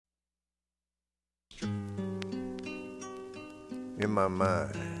in my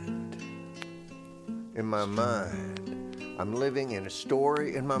mind. In my mind, I'm living in a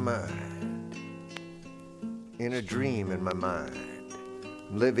story in my mind. In a dream in my mind.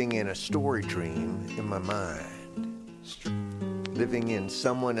 I'm living in a story dream in my mind. Living in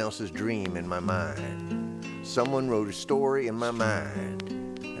someone else's dream in my mind. Someone wrote a story in my mind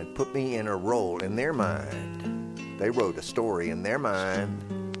and put me in a role in their mind. They wrote a story in their mind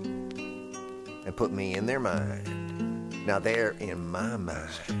and put me in their mind. Now they're in my mind.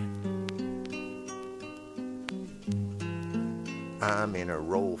 I'm in a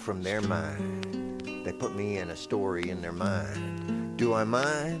role from their mind. They put me in a story in their mind. Do I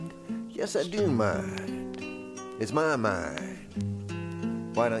mind? Yes, I do mind. It's my mind.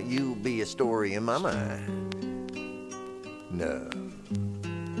 Why don't you be a story in my mind? No.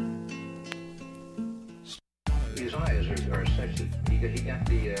 His eyes are sexy. He got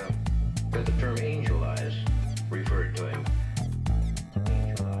the term angel eyes referred to him.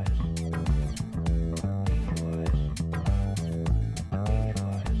 Angel eyes.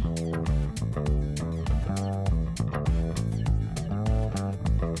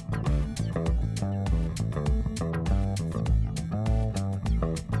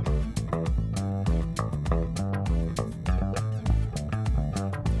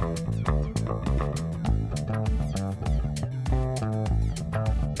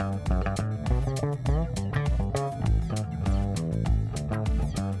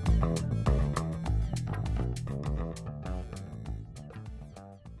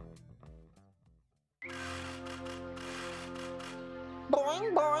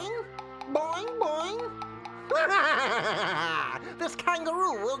 Boing, boing, boing, boing. This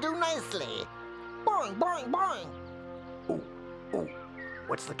kangaroo will do nicely. Boing, boing, boing. Oh,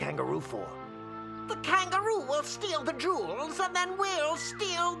 what's the kangaroo for? The kangaroo will steal the jewels, and then we'll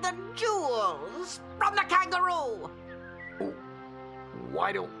steal the jewels from the kangaroo. Oh,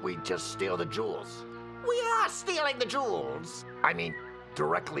 why don't we just steal the jewels? We are stealing the jewels. I mean,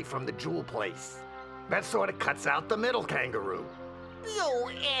 directly from the jewel place. That sort of cuts out the middle kangaroo. You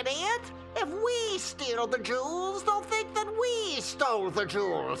idiot! If we steal the jewels, they'll think that we stole the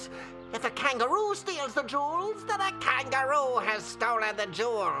jewels. If a kangaroo steals the jewels, then a kangaroo has stolen the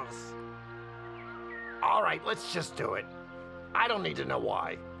jewels. All right, let's just do it. I don't need to know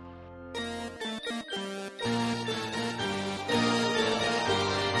why.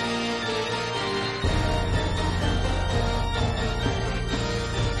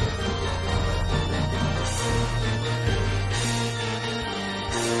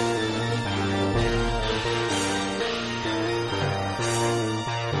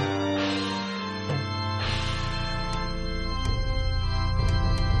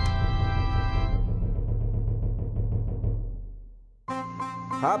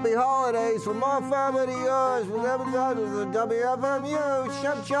 Happy holidays from my family to yours. Whatever that is the WFMU.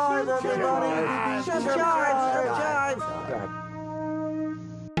 Shep Chive, everybody. Shep Chive.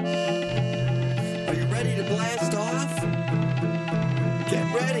 Are you ready to blast off? Get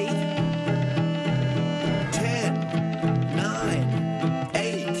ready. 10, 9,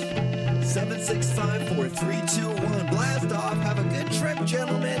 8, 7, 6, 5, 4, 3, 2, 1. Blast off. Have a good trip,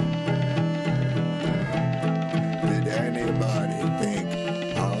 gentlemen. Did anybody think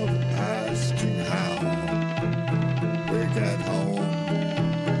of asking how we get home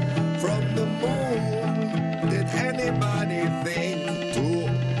from the moon? Did anybody think to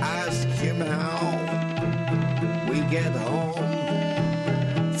ask him how we get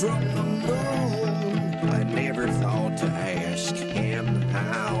home from the moon? I never thought to ask him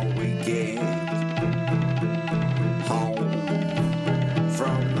how we get home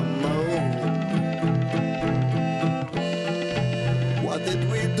from the moon. What did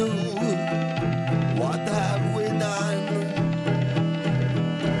we do? What have we done?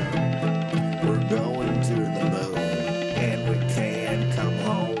 We're going to the moon, and we can't come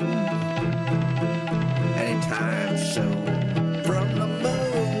home anytime soon. From the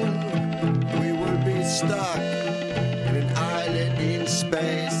moon, we will be stuck in an island in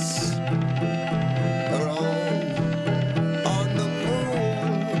space. Alone on the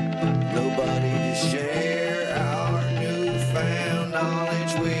moon, nobody to share our newfound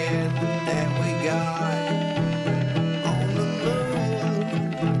knowledge with that we got on the moon.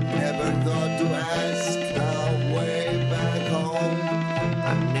 Never thought to ask our way back home.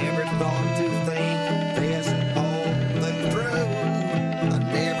 I never thought to think this whole thing through. I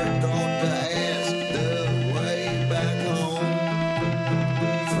never thought to ask the way back home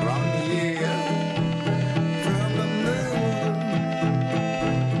from here, from the moon.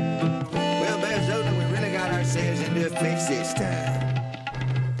 Well, Berzona, we really got ourselves into a fix this time.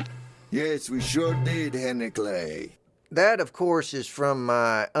 Yes, we sure did, Henry Clay. That, of course, is from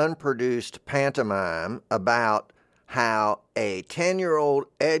my unproduced pantomime about how a 10-year-old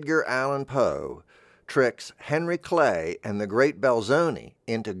Edgar Allan Poe tricks Henry Clay and the great Belzoni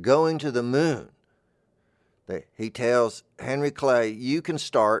into going to the moon. He tells Henry Clay, you can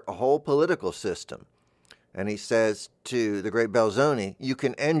start a whole political system. And he says to the great Belzoni, you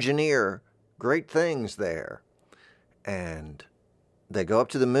can engineer great things there. And they go up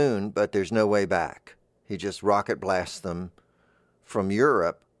to the moon, but there's no way back. He just rocket blasts them from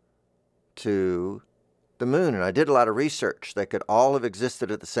Europe to the moon. And I did a lot of research. They could all have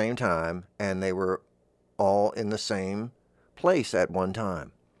existed at the same time, and they were all in the same place at one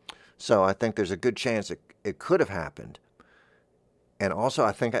time. So I think there's a good chance it could have happened. And also,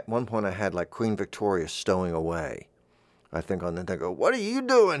 I think at one point I had like Queen Victoria stowing away. I think on the thing, go, what are you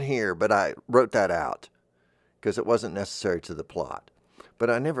doing here? But I wrote that out because it wasn't necessary to the plot. But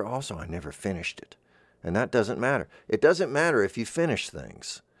I never finished it. And that doesn't matter. It doesn't matter if you finish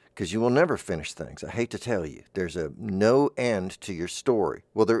things, because you will never finish things. I hate to tell you. There's no end to your story.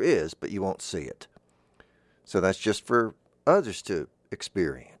 Well, there is, but you won't see it. So that's just for others to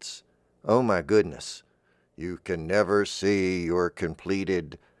experience. Oh, my goodness. You can never see your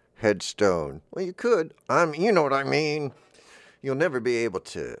completed headstone. Well, you could. You know what I mean. You'll never be able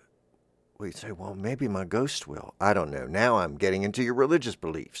to. Well, you say, well, maybe my ghost will. I don't know. Now I'm getting into your religious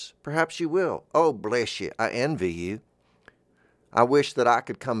beliefs. Perhaps you will. Oh, bless you. I envy you. I wish that I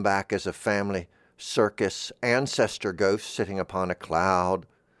could come back as a family circus ancestor ghost sitting upon a cloud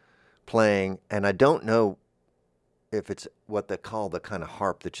playing. And I don't know if it's what they call the kind of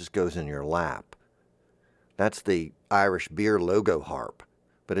harp that just goes in your lap. That's the Irish beer logo harp.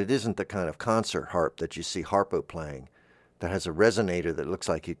 But it isn't the kind of concert harp that you see Harpo playing that has a resonator that looks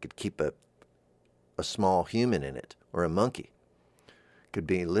like you could keep a small human in it, or a monkey could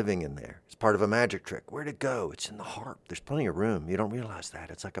be living in there. It's part of a magic trick. Where'd it go? It's in the harp. There's plenty of room. You don't realize that.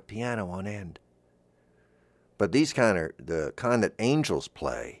 It's like a piano on end. But these the kind that angels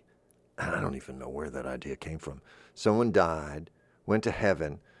play, I don't even know where that idea came from. Someone died, went to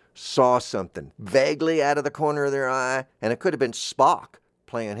heaven, saw something vaguely out of the corner of their eye, and it could have been Spock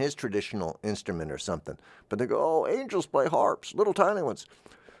playing his traditional instrument or something. But they go, oh, angels play harps, little tiny ones.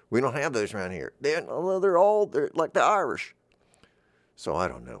 We don't have those around here. They're like the Irish. So I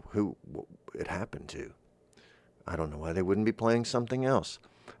don't know who it happened to. I don't know why they wouldn't be playing something else.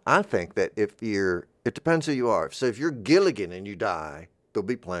 I think that it depends who you are. So if you're Gilligan and you die, they'll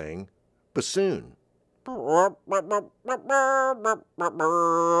be playing bassoon. Anybody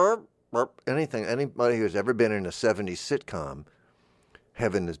who's ever been in a 70s sitcom,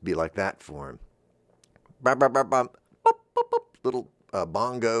 heaven is be like that for him. Little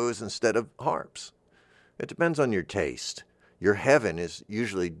bongos instead of harps. It depends on your taste. Your heaven is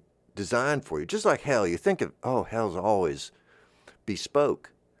usually designed for you. Just like hell, you think of, hell's always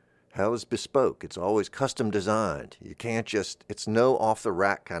bespoke. Hell is bespoke. It's always custom designed. You can't it's no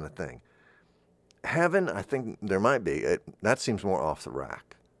off-the-rack kind of thing. Heaven, I think there might be. That seems more off the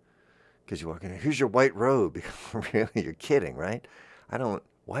rack. Because you walk in, here's your white robe. Really, you're kidding, right?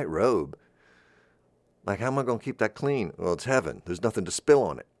 White robe. Like, how am I going to keep that clean? Well, it's heaven. There's nothing to spill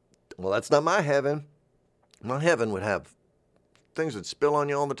on it. Well, that's not my heaven. My heaven would have things that spill on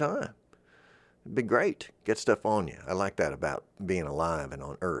you all the time. It'd be great. Get stuff on you. I like that about being alive and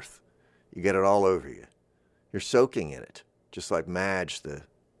on Earth. You get it all over you. You're soaking in it. Just like Madge, the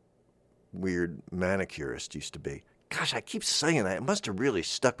weird manicurist, used to be. Gosh, I keep saying that. It must have really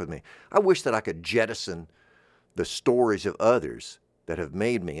stuck with me. I wish that I could jettison the stories of others that have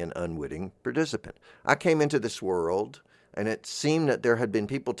made me an unwitting participant. I came into this world, and it seemed that there had been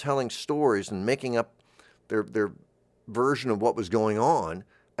people telling stories and making up their version of what was going on,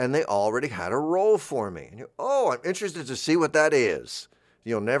 and they already had a role for me. And I'm interested to see what that is.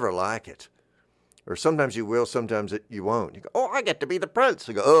 You'll never like it. Or sometimes you will, sometimes you won't. You go, I get to be the prince.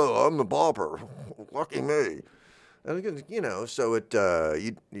 You go, I'm the pauper. Lucky me. And, so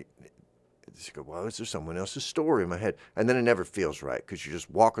you go, well, is there someone else's story in my head? And then it never feels right because you're just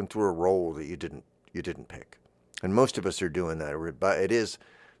walking through a role that you didn't pick. And most of us are doing that. But it is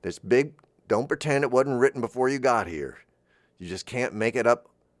this big, don't pretend it wasn't written before you got here. You just can't make it up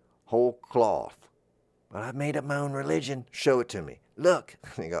whole cloth. Well, I've made up my own religion. Show it to me. Look.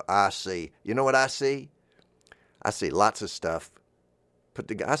 And you go, I see. You know what I see? I see lots of stuff put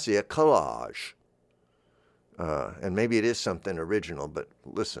together. I see a collage. And maybe it is something original, but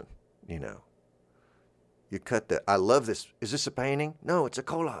listen, you cut I love this. Is this a painting? No, it's a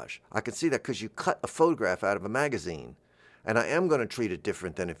collage. I can see that because you cut a photograph out of a magazine. And I am going to treat it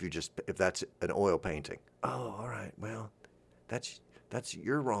different than if that's an oil painting. Oh, all right. Well,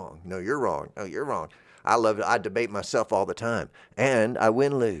 You're wrong. No, you're wrong. No, you're wrong. I love it. I debate myself all the time. And I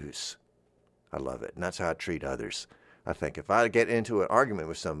win-lose. I love it. And that's how I treat others. I think if I get into an argument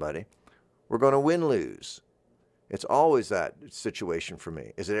with somebody, we're going to win-lose. It's always that situation for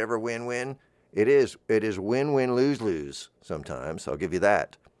me. Is it ever win-win? It is. It is win-win, lose-lose sometimes. I'll give you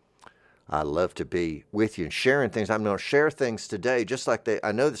that. I love to be with you and sharing things. I'm going to share things today, just like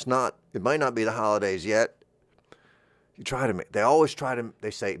I know it might not be the holidays yet.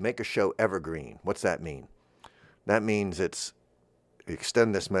 They say, make a show evergreen. What's that mean? That means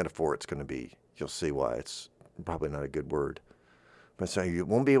extend this metaphor, it's going to be, you'll see why it's probably not a good word. But so you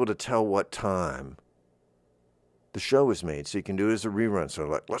won't be able to tell what time the show is made, so you can do it as a rerun. So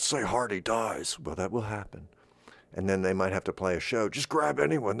like, let's say Hearty dies. Well, that will happen. And then they might have to play a show. Just grab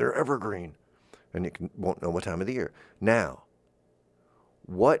anyone. They're evergreen. And you won't know what time of the year. Now,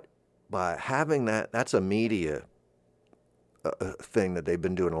 by having that's a media thing that they've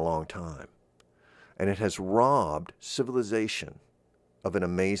been doing a long time. And it has robbed civilization of an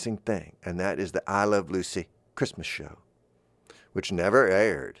amazing thing. And that is the I Love Lucy Christmas show, which never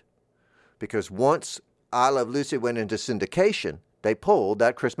aired. Because once I Love Lucy went into syndication, they pulled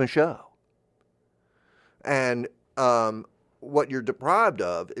that Christmas show. And what you're deprived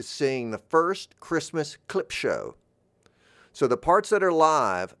of is seeing the first Christmas clip show. So the parts that are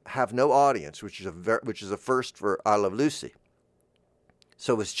live have no audience, which is a first for I Love Lucy.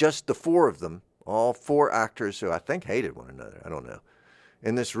 So it's just the four of them, all four actors who I think hated one another, I don't know,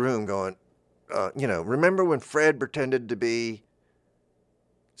 in this room going, remember when Fred pretended to be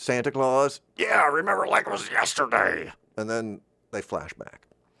Santa Claus? Yeah, I remember like it was yesterday. And then they flash back.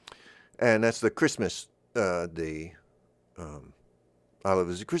 And that's the Christmas, I Love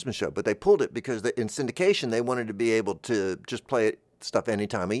Lucy Christmas show. But they pulled it because in syndication, they wanted to be able to just play stuff any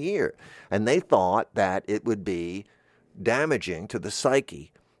time of year. And they thought that it would be damaging to the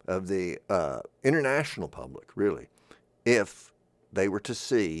psyche of the international public, really, if they were to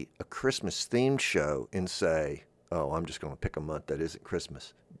see a Christmas-themed show and say, oh, I'm just going to pick a month that isn't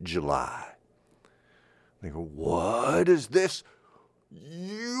Christmas, July. They go, what is this?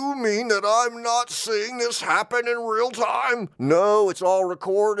 You mean that I'm not seeing this happen in real time? No, it's all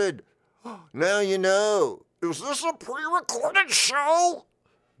recorded. Now you know. Is this a pre-recorded show?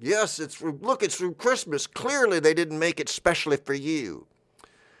 Yes, it's from Christmas. Clearly they didn't make it specially for you.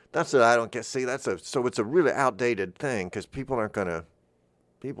 That's what I don't get. See, so it's a really outdated thing because people know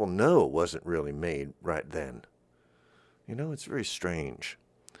it wasn't really made right then. It's very strange.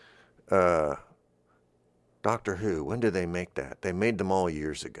 Doctor Who, when did they make that? They made them all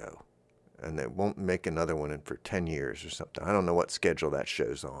years ago. And they won't make another one for 10 years or something. I don't know what schedule that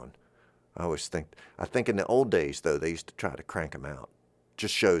show's on. I think in the old days, though, they used to try to crank them out.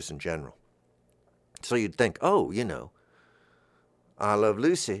 Just shows in general. So you'd think, I Love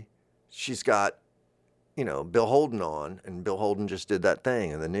Lucy, she's got, Bill Holden on, and Bill Holden just did that thing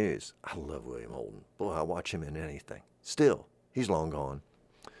in the news. I love William Holden. Boy, I watch him in anything. Still, he's long gone.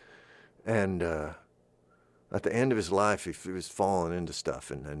 And at the end of his life, he was falling into stuff,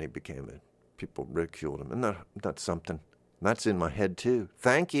 and then people ridiculed him. And that's something. That's in my head, too.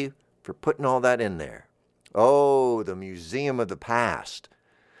 Thank you for putting all that in there. Oh, the Museum of the Past.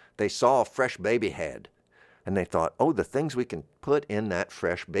 They saw a fresh baby head, and they thought, the things we can put in that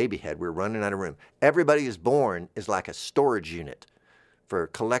fresh baby head, we're running out of room. Everybody who's born is like a storage unit for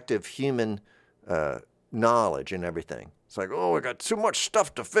collective human knowledge and everything. It's like, we got too much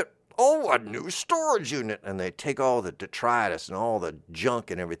stuff to fit. A new storage unit. And they take all the detritus and all the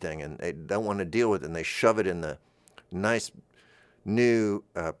junk and everything, and they don't want to deal with it, and they shove it in the nice, new,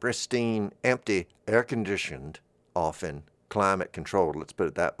 pristine, empty, air-conditioned, often climate-controlled, let's put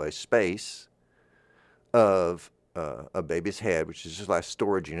it that way, space of a baby's head, which is just like a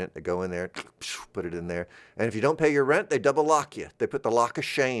storage unit. They go in there, put it in there. And if you don't pay your rent, they double lock you. They put the lock of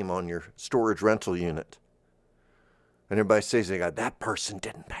shame on your storage rental unit. And everybody says that person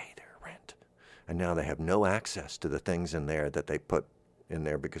didn't pay their rent. And now they have no access to the things in there that they put in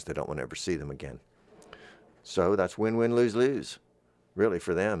there because they don't want to ever see them again. So that's win-win, lose-lose, really,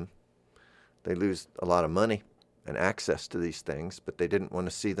 for them. They lose a lot of money and access to these things, but they didn't want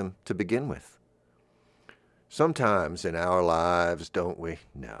to see them to begin with. Sometimes in our lives, don't we?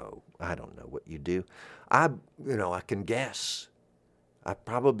 No, I don't know what you do. I can guess.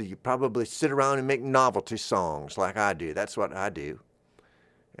 You probably sit around and make novelty songs like I do. That's what I do.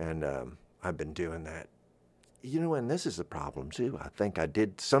 And I've been doing that. And this is a problem, too. I think I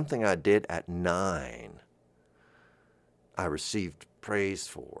did something I did at 9. I received praise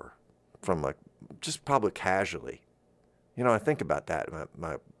from just probably casually You know, I think about that.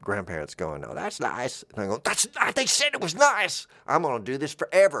 My grandparents going, "Oh, that's nice." And I go, "That's not, they said it was nice. I'm going to do this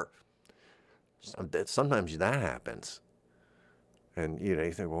forever." Sometimes that happens. And, you know,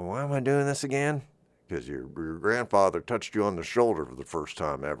 you think, well, why am I doing this again? Because your grandfather touched you on the shoulder for the first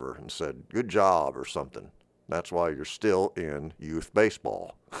time ever and said, "Good job," or something. That's why you're still in youth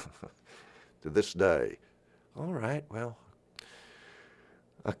baseball to this day. All right, well,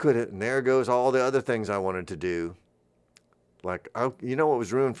 I couldn't. And there goes all the other things I wanted to do. Like, you know what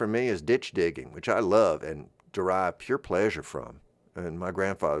was ruined for me is ditch digging, which I love and derive pure pleasure from. And my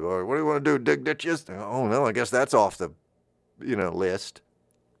grandfather, "What do you want to do, dig ditches?" Oh, no, I guess that's off the, list.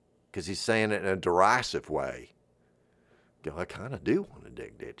 Because he's saying it in a derisive way. I kind of do want to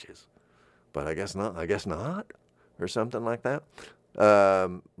dig ditches. But I guess not. Or something like that. A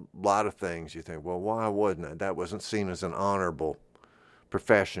lot of things you think, well, why wouldn't I? That wasn't seen as an honorable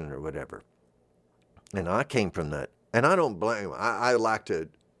profession or whatever. And I came from that. And I don't blame. I like to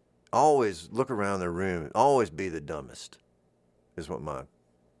always look around the room, always be the dumbest, is what my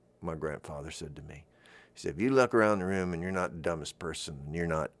grandfather said to me. He said, if you look around the room and you're not the dumbest person, you're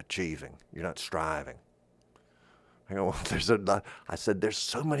not achieving, you're not striving. I go, well, I said, there's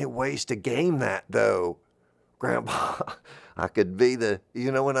so many ways to game that, though, Grandpa. I could be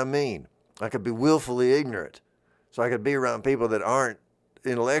you know what I mean? I could be willfully ignorant. So I could be around people that aren't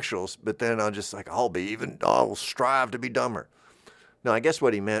intellectuals, but then I'll strive to be dumber. No, I guess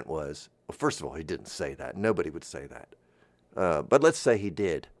what he meant was, well, first of all, he didn't say that. Nobody would say that. But let's say he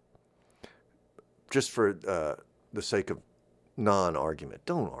did. Just for the sake of non-argument.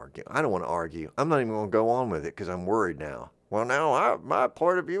 Don't argue. I don't want to argue. I'm not even going to go on with it because I'm worried now. Well, now my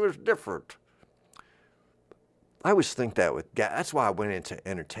point of view is different. I always think that that's why I went into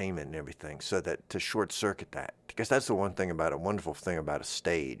entertainment and everything, so that to short circuit that. Because that's the wonderful thing about a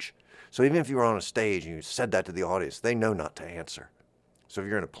stage. So even if you were on a stage and you said that to the audience, they know not to answer. So if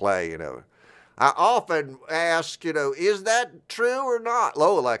you're in a play, I often ask, is that true or not?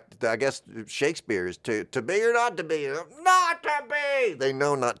 Like I guess Shakespeare is to be or not to be? Not to be! They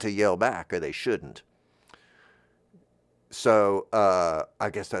know not to yell back, or they shouldn't. So I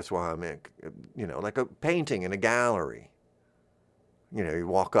guess that's why I'm in, like a painting in a gallery. You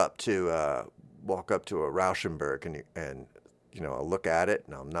walk up to a Rauschenberg and I'll look at it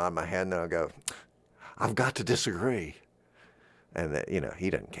and I'll nod my head and then I'll go, I've got to disagree. And he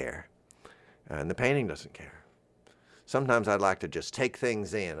doesn't care. And the painting doesn't care. Sometimes I'd like to just take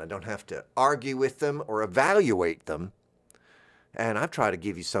things in. I don't have to argue with them or evaluate them. And I've tried to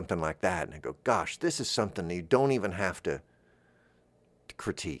give you something like that. And I go, gosh, this is something you don't even have to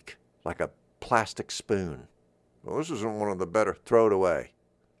critique. Like a plastic spoon. Well, this isn't one of the better. Throw it away.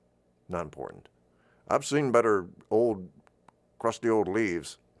 Not important. I've seen better crusty old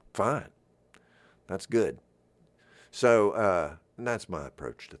leaves. Fine. That's good. So that's my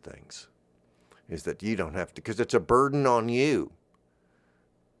approach to things. Is that you don't have to, because it's a burden on you.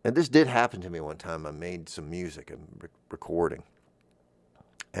 And this did happen to me one time. I made some music and recording.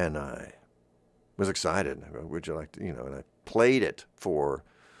 And I was excited. I go, would you like to, and I played it for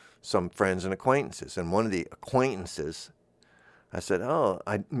some friends and acquaintances. And one of the acquaintances, I said,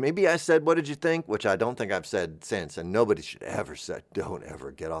 maybe I said, what did you think? Which I don't think I've said since. And nobody should ever say, don't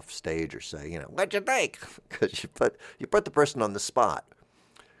ever get off stage or say, what'd you think? Because you put the person on the spot.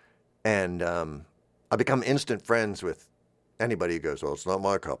 And I become instant friends with anybody who goes, well, it's not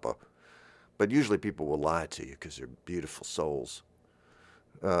my cuppa. But usually people will lie to you because they're beautiful souls.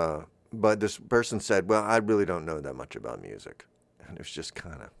 But this person said, well, I really don't know that much about music. And it was just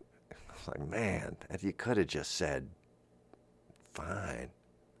kind of, I was like, man, you could have just said, fine,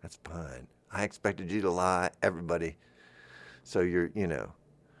 that's fine. I expected you to lie, everybody. So you're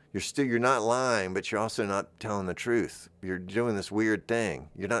not lying, but you're also not telling the truth. You're doing this weird thing.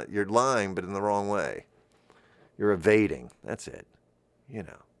 You're lying, but in the wrong way. You're evading. That's it.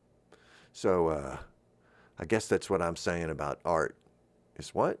 So I guess that's what I'm saying about art.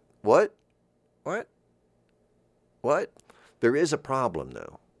 Is what? There is a problem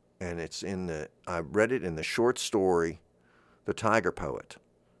though, and it's I read it in the short story, The Tiger Poet.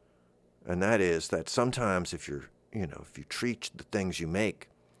 And that is that sometimes if you treat the things you make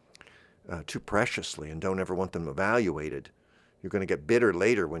too preciously and don't ever want them evaluated, you're going to get bitter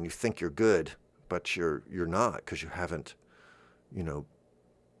later when you think you're good, but you're not, because you haven't,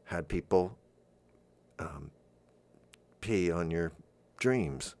 had people pee on your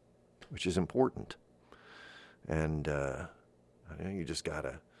dreams, which is important. And you just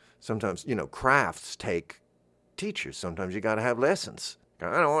gotta. Sometimes crafts take teachers. Sometimes you gotta have lessons.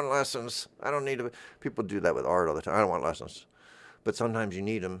 I don't want lessons. I don't need to. People do that with art all the time. I don't want lessons, but sometimes you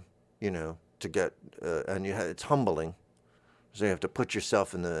need them. To get, and it's humbling. So you have to put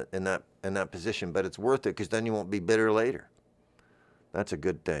yourself in that position, but it's worth it because then you won't be bitter later. That's a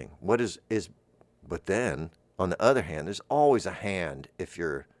good thing. But then, on the other hand, there's always a hand if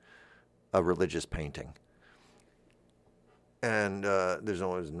you're a religious painting. And there's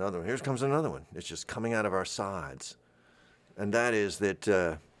always another one. Here comes another one. It's just coming out of our sides. And that is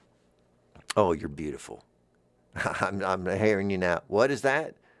that, oh, you're beautiful. I'm hearing you now. What is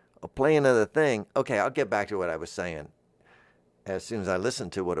that? Oh, play another thing. Okay, I'll get back to what I was saying as soon as I listen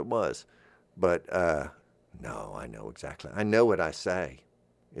to what it was. But no, I know exactly. I know what I say.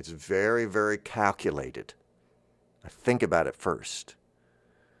 It's very, very calculated. I think about it first.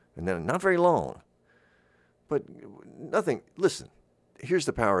 And then not very long. But nothing. Listen, here's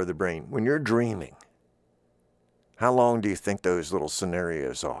the power of the brain. When you're dreaming, how long do you think those little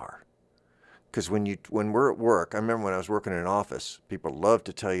scenarios are? Because when we're at work, I remember when I was working in an office, people love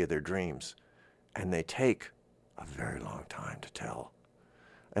to tell you their dreams. And they take a very long time to tell.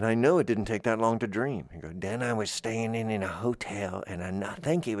 And I know it didn't take that long to dream. You go, then I was staying in a hotel, and I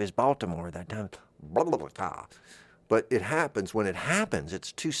think it was Baltimore that time. Blah, blah, blah. But it happens. When it happens,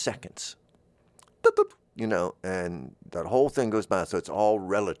 it's 2 seconds. You know, and that whole thing goes by. So it's all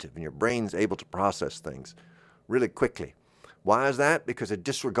relative, and your brain's able to process things really quickly. Why is that? Because it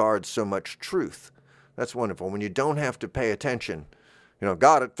disregards so much truth. That's wonderful. When you don't have to pay attention, you know,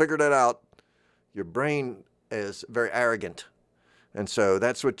 got it, figured it out, your brain is very arrogant. And so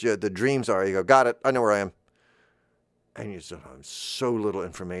that's what the dreams are. You go, got it, I know where I am. And you still have so little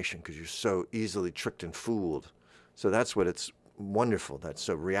information because you're so easily tricked and fooled. So that's what it's wonderful. That's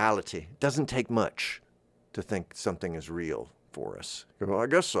so reality. It doesn't take much to think something is real for us. You go, well, I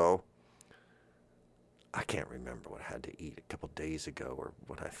guess so. I can't remember what I had to eat a couple of days ago or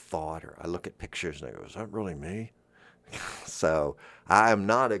what I thought, or I look at pictures and I go, is that really me? So I am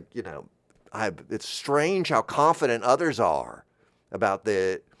not it's strange how confident others are about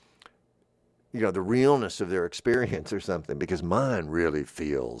the realness of their experience or something, because mine really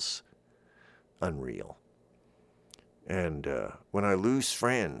feels unreal. And when I lose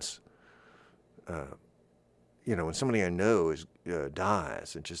friends, when somebody I know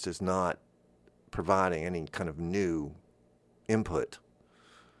dies, it just is not providing any kind of new input,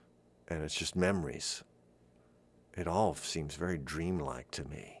 and it's just memories. It all seems very dreamlike to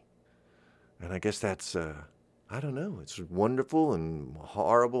me. And I guess that's, I don't know, it's wonderful and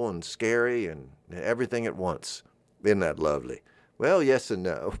horrible and scary and everything at once. Isn't that lovely? Well, yes and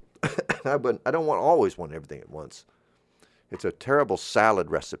no. I don't always want everything at once. It's a terrible salad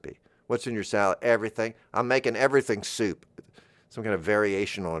recipe. What's in your salad? Everything. I'm making everything soup. Some kind of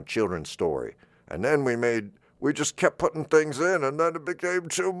variation on a children's story. And then we just kept putting things in, and then it became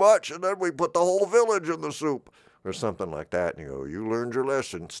too much, and then we put the whole village in the soup, or something like that. And you go, you learned your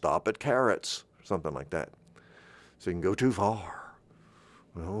lesson. Stop at carrots, or something like that. So you can go too far.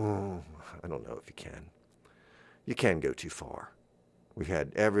 Oh, I don't know if you can. You can go too far. We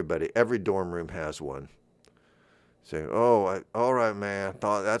had every dorm room has one. Say, all right, man, I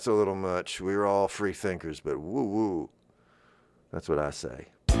thought that's a little much. We were all free thinkers, but woo-woo. That's what I say.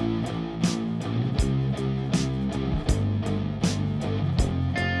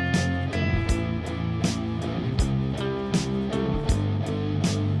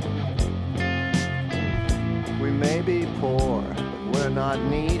 We may be poor, but we're not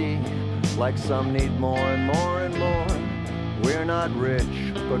needy, like some need more and more and more. We're not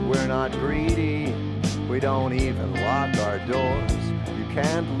rich, but we're not greedy. We don't even lock our doors. You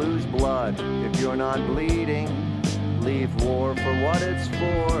can't lose blood if you're not bleeding. Leave war for what it's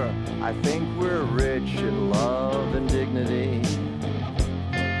for. I think we're rich in love and dignity.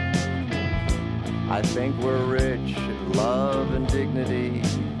 I think we're rich in love and dignity.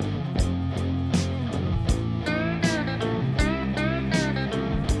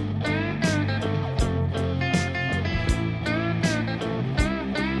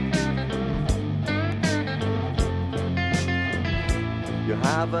 You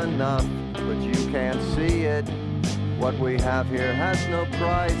have enough, but you can't see it. What we have here has no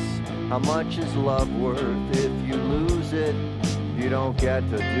price. How much is love worth if you lose it? You don't get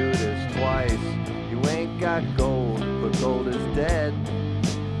to do this twice. You ain't got gold, but gold is dead.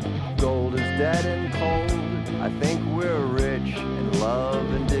 Gold is dead and cold. I think we're rich in love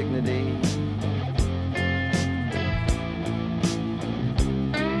and dignity.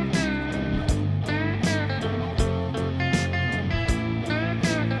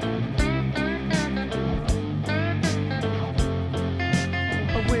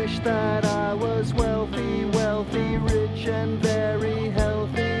 That I was wealthy, rich and very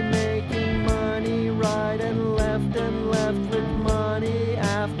healthy, making money right and left with money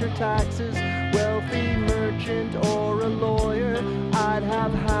after taxes, wealthy merchant or a lawyer.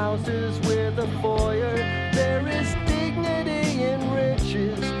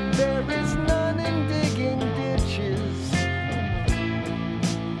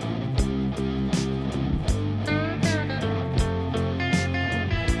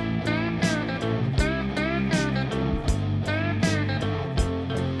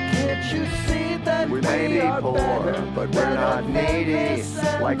 We may be poor, but we're not needy.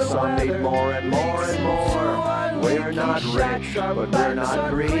 Like some need more and more and more. We're not rich, but we're not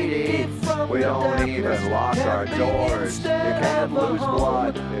greedy. We don't even lock our doors. You can't lose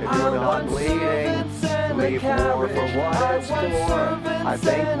blood if you're not bleeding. Leave war for what it's for. I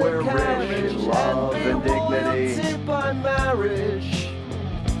think we're rich in love and dignity.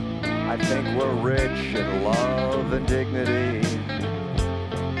 I think we're rich in love and dignity.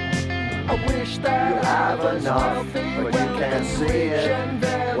 I wish that You have enough, but you can't see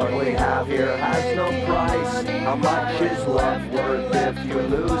it. What we have here has no price. How much is love worth if you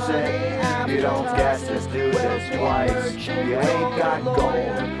lose it? You don't get to do this twice. You ain't got gold,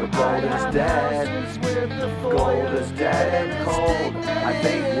 but gold is dead. Gold is dead and cold. I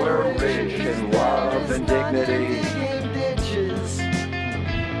think we're rich in love and dignity.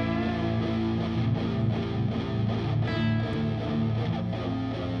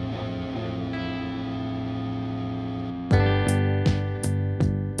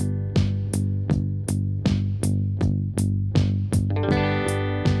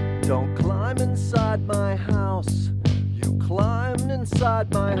 Don't climb inside my house. You climbed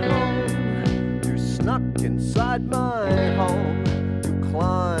inside my home. You snuck inside my home. You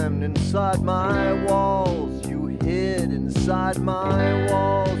climbed inside my walls. You hid inside my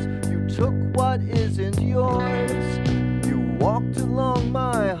walls. You took what isn't yours. You walked along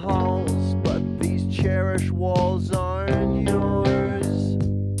my halls, but these cherished walls aren't yours.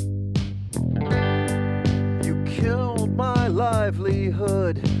 You killed my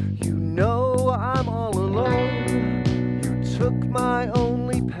livelihood. You know I'm all alone. You took my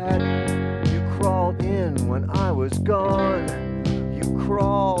only pet. You crawled in when I was gone. You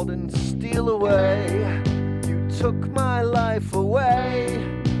crawled and steal away. You took my life away.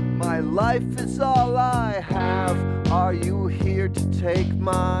 My life is all I have. Are you here to take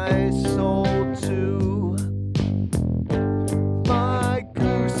my soul too? My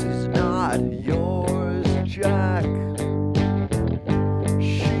goose is not yours, Jack.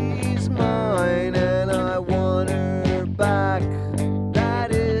 She's mine and I want her back.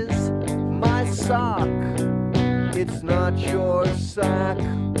 That is my sock. It's not your sack.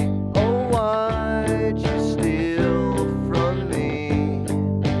 Oh, why'd you steal from me?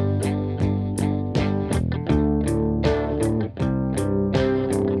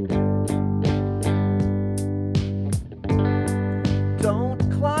 Don't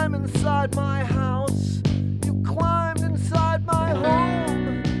climb inside my house. You climbed inside my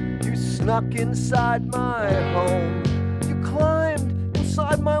home. You snuck inside my home. You climbed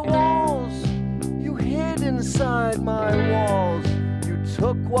inside my walls. You hid inside my walls. You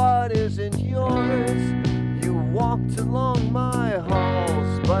took what isn't yours. You walked along my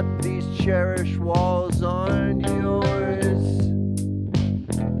halls, but these cherished walls aren't yours.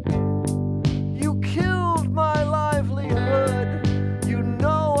 You killed my livelihood. You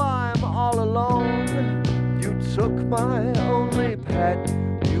know I'm all alone. You took my only pet.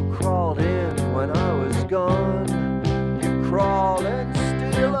 You crawled in when I was gone. You crawled and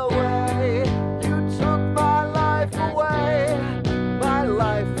steal away. You took my life away. My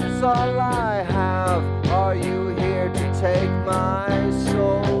life is all I have. Are you here to take my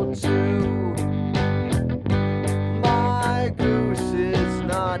soul too? My goose is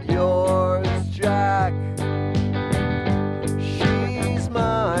not yours, Jack. She's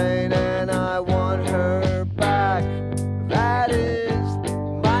mine and I want her back. That is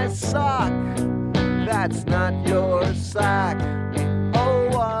my sock. That's not your sack. Oh,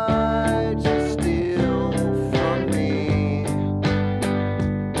 why'd you steal from me?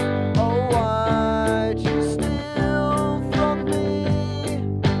 Oh, why'd you steal from me?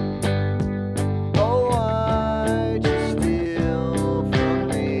 Oh, why'd you steal from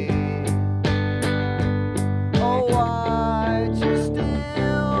me? Oh, why'd you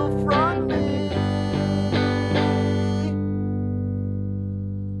steal from me?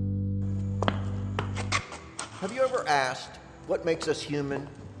 Have you ever asked what makes us human?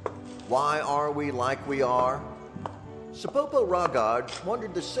 Why are we like we are? Sapopo Ragad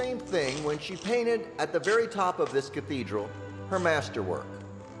wondered the same thing when she painted at the very top of this cathedral her masterwork.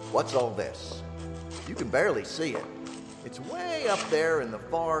 What's all this? You can barely see it. It's way up there in the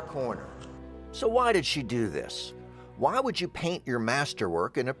far corner. So why did she do this? Why would you paint your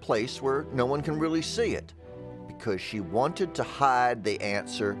masterwork in a place where no one can really see it? Because she wanted to hide the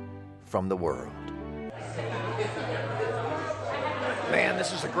answer from the world. Man,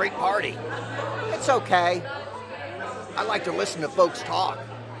 this is a great party. It's okay. I like to listen to folks talk.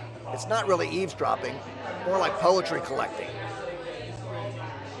 It's not really eavesdropping, more like poetry collecting.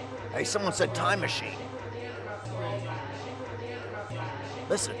 Hey, someone said time machine.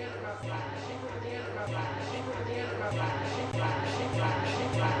 Listen.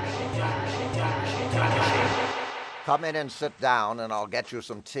 Come in and sit down and I'll get you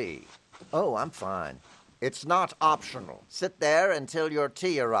some tea. Oh, I'm fine. It's not optional. Sit there until your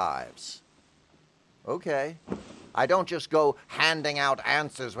tea arrives. Okay. I don't just go handing out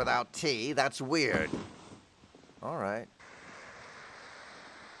answers without tea. That's weird. All right.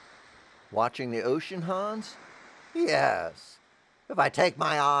 Watching the ocean, Hans? Yes. If I take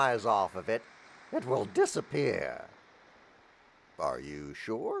my eyes off of it, it will disappear. Are you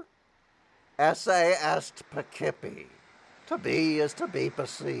sure? Esse est percipi. To be is to be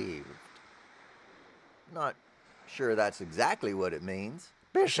perceived. Not sure that's exactly what it means.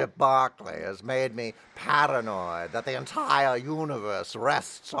 Bishop Berkeley has made me paranoid that the entire universe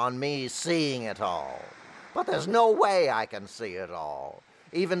rests on me seeing it all. But there's no way I can see it all.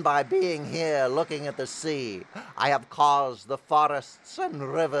 Even by being here looking at the sea, I have caused the forests and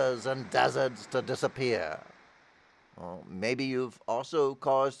rivers and deserts to disappear. Well, maybe you've also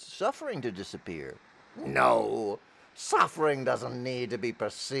caused suffering to disappear. No, suffering doesn't need to be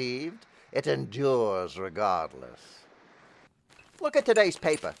perceived. It endures regardless. Look at today's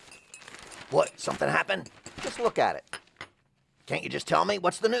paper. What, something happened? Just look at it. Can't you just tell me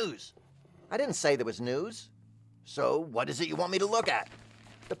what's the news? I didn't say there was news. So what is it you want me to look at?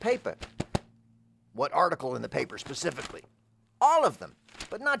 The paper. What article in the paper specifically? All of them,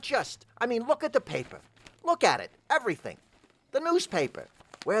 but not just. I mean, look at the paper. Look at it, everything. The newspaper.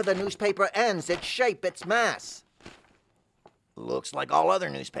 Where the newspaper ends, its shape, its mass. Looks like all other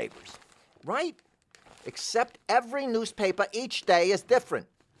newspapers. Right? Except every newspaper each day is different.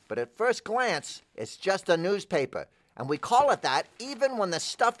 But at first glance, it's just a newspaper. And we call it that even when the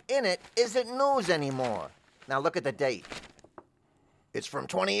stuff in it isn't news anymore. Now look at the date. It's from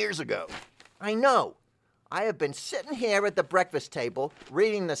 20 years ago. I know. I have been sitting here at the breakfast table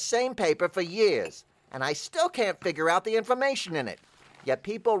reading the same paper for years, and I still can't figure out the information in it. Yet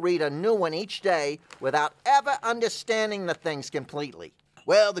people read a new one each day without ever understanding the things completely.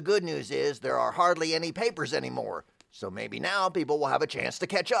 Well, the good news is there are hardly any papers anymore, so maybe now people will have a chance to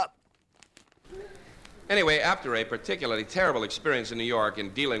catch up. Anyway, after a particularly terrible experience in New York in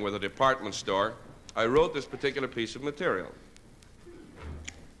dealing with a department store, I wrote this particular piece of material.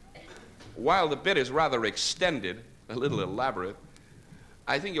 While the bit is rather extended, a little elaborate,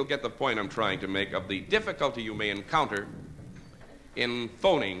 I think you'll get the point I'm trying to make of the difficulty you may encounter in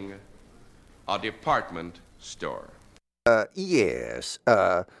phoning a department store. Yes,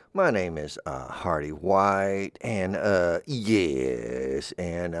 my name is Hearty White, and yes,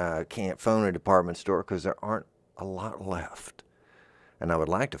 and I can't phone a department store because there aren't a lot left. And I would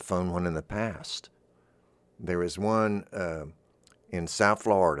like to phone one in the past. There is one in South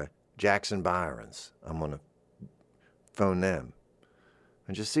Florida, Jackson Byron's. I'm going to phone them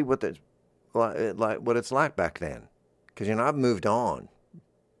and just see what it's like back then. Because, you know, I've moved on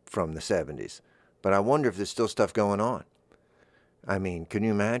from the 70s, but I wonder if there's still stuff going on. I mean, can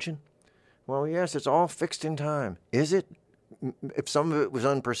you imagine? Well, yes, it's all fixed in time. Is it? If some of it was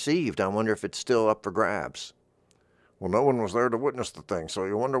unperceived, I wonder if it's still up for grabs. Well, no one was there to witness the thing, so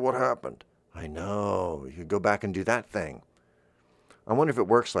you wonder what happened. I know. You could go back and do that thing. I wonder if it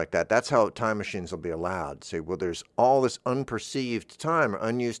works like that. That's how time machines will be allowed. Say, well, there's all this unperceived time or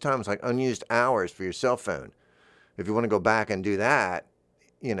unused time. It's like unused hours for your cell phone. If you want to go back and do that,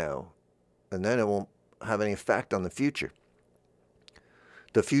 you know, and then it won't have any effect on the future.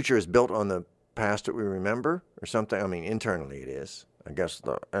 The future is built on the past that we remember or something. I mean, internally it is. I guess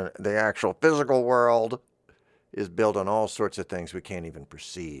the actual physical world is built on all sorts of things we can't even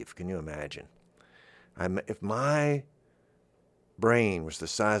perceive. Can you imagine? If my brain was the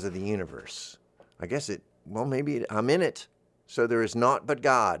size of the universe, I guess maybe I'm in it. So there is naught but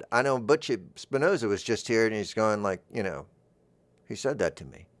God. I know Butch Spinoza was just here and he's going like, you know, he said that to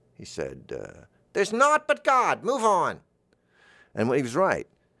me. He said, there's naught but God, move on. And he was right.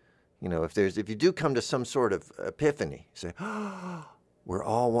 You know, if you do come to some sort of epiphany, say, oh, we're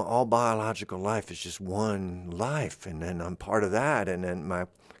all biological life is just one life, and then I'm part of that, and then my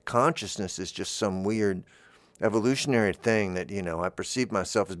consciousness is just some weird evolutionary thing that, you know, I perceive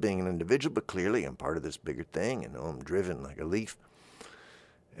myself as being an individual, but clearly I'm part of this bigger thing, and I'm driven like a leaf.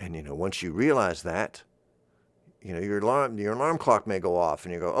 And, you know, once you realize that, you know, your alarm clock may go off,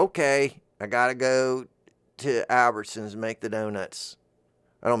 and you go, okay, I gotta go to Albertsons and make the donuts.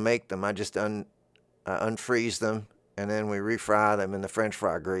 I don't make them. I just unfreeze them, and then we refry them in the French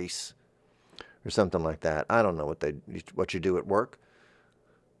fry grease or something like that. I don't know what you do at work,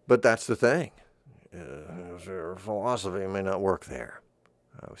 but that's the thing. Your philosophy may not work there.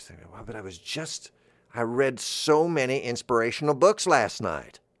 I was thinking, wow, but I read so many inspirational books last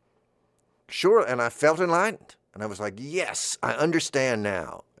night. Sure, and I felt enlightened. And I was like, yes, I understand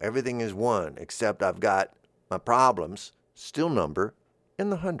now. Everything is one, except I've got my problems still number in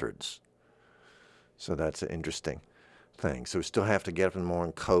the hundreds. So that's an interesting thing. So we still have to get up in the morning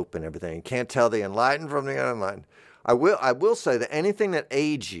and cope and everything. You can't tell the enlightened from the unenlightened. I will say that anything that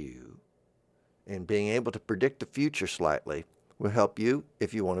aids you in being able to predict the future slightly will help you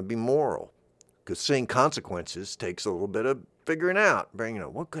if you want to be moral. Because seeing consequences takes a little bit of figuring out,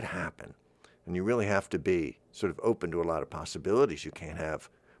 what could happen. And you really have to be sort of open to a lot of possibilities. You can't have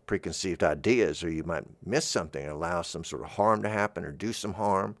preconceived ideas, or you might miss something and allow some sort of harm to happen or do some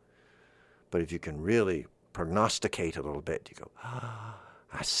harm. But if you can really prognosticate a little bit, you go,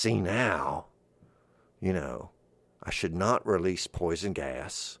 I see now, I should not release poison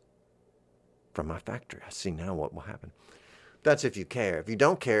gas from my factory. I see now what will happen. That's if you care. If you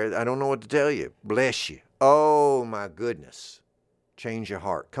don't care, I don't know what to tell you. Bless you. Oh, my goodness. Change your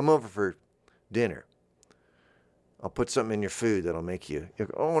heart. Come over for dinner. I'll put something in your food that'll make you go,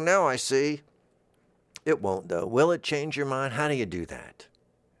 oh, now I see. It won't, though. Will it change your mind? How do you do that?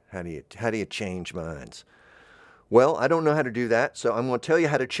 How do you change minds? Well, I don't know how to do that, so I'm going to tell you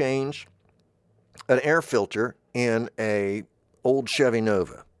how to change an air filter in a old Chevy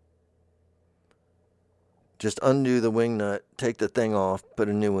Nova. Just undo the wing nut, take the thing off, put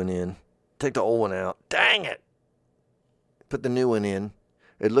a new one in, take the old one out. Dang it! Put the new one in.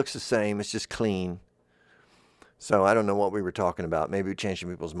 It looks the same, it's just clean. So I don't know what we were talking about. Maybe changing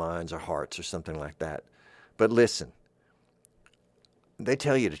people's minds or hearts or something like that. But listen, they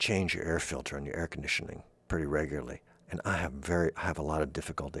tell you to change your air filter on your air conditioning pretty regularly. And I have a lot of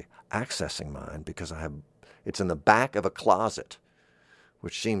difficulty accessing mine because it's in the back of a closet,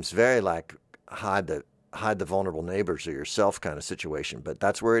 which seems very like hide the vulnerable neighbors or yourself kind of situation. But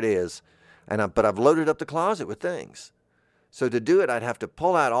that's where it is. But I've loaded up the closet with things. So to do it, I'd have to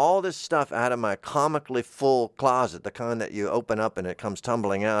pull out all this stuff out of my comically full closet, the kind that you open up and it comes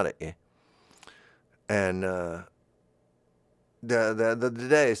tumbling out at you. And the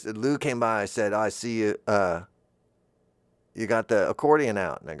day Lou came by, I said, I see you. You got the accordion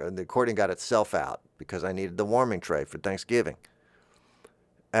out. And I go, the accordion got itself out because I needed the warming tray for Thanksgiving.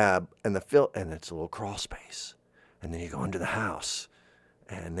 And it's a little crawl space. And then you go into the house,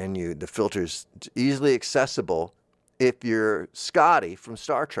 and then the filter's easily accessible if you're Scotty from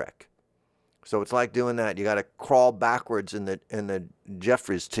Star Trek. So it's like doing that. You got to crawl backwards in the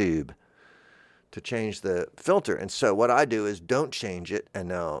Jeffries tube to change the filter. And so what I do is don't change it, and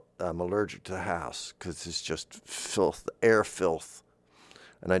now I'm allergic to the house because it's just filth, air filth.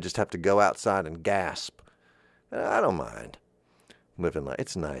 And I just have to go outside and gasp. And I don't mind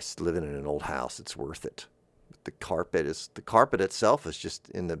it's nice living in an old house. It's worth it. The carpet itself is just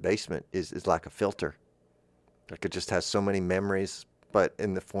in the basement is like a filter. Like it just has so many memories, but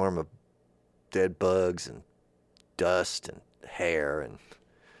in the form of dead bugs and dust and hair and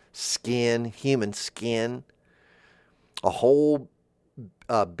skin, human skin. A whole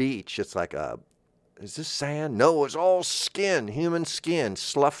beach. It's like is this sand? No, it's all skin, human skin,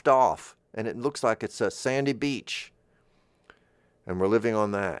 sloughed off. And it looks like it's a sandy beach. And we're living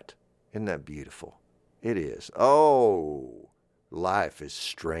on that. Isn't that beautiful? It is. Oh, life is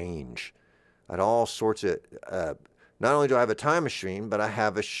strange. At all sorts of, not only do I have a time machine, but I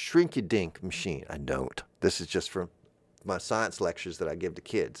have a shrinky-dink machine. I don't. This is just from my science lectures that I give to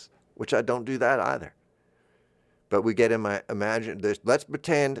kids, which I don't do that either. But we get in my let's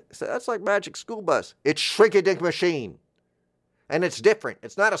pretend, that's like Magic School Bus. It's shrinky-dink machine. And it's different.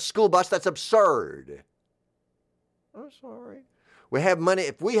 It's not a school bus. That's absurd. I'm sorry. We have money.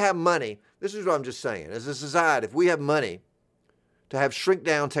 If we have money, this is what I'm just saying. As a society, if we have money to have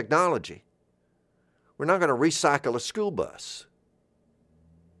shrink-down technology, we're not going to recycle a school bus.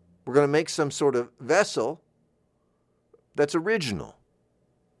 We're going to make some sort of vessel that's original.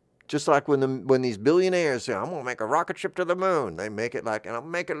 Just like when these billionaires say, I'm going to make a rocket ship to the moon. They make it and I'll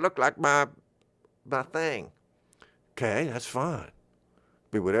make it look like my thing. Okay, that's fine.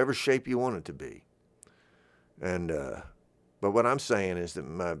 Be whatever shape you want it to be. But what I'm saying is that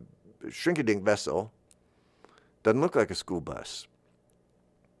my shrink-a-dink vessel doesn't look like a school bus.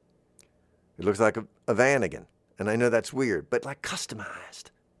 It looks like a Vanagon. And I know that's weird, but like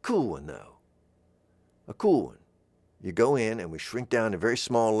customized. Cool one, though. A cool one. You go in and we shrink down to very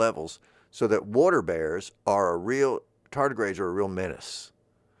small levels so that water bears tardigrades are a real menace.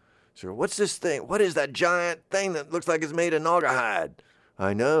 So what's this thing? What is that giant thing that looks like it's made of naugahyde?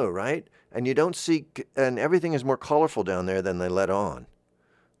 I know, right? And you don't see, and everything is more colorful down there than they let on.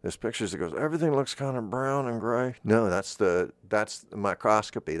 There's pictures that goes, everything looks kind of brown and gray. No, that's the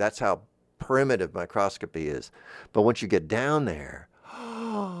microscopy. That's how primitive microscopy is. But once you get down there,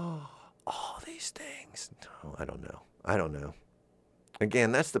 all these these things. No, I don't know.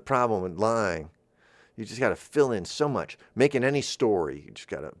 Again, that's the problem with lying. You just got to fill in so much. Making any story, you just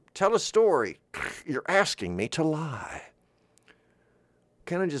got to tell a story. You're asking me to lie.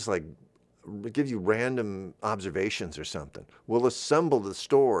 Kind of just like give you random observations or something. We'll assemble the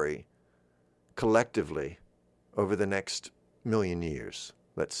story collectively over the next 1,000,000 years,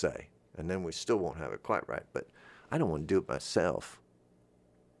 let's say. And then we still won't have it quite right. But I don't want to do it myself.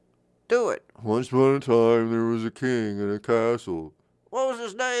 Do it. Once upon a time, there was a king in a castle. What was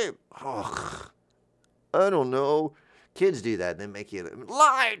his name? Oh, I don't know. Kids do that. They make you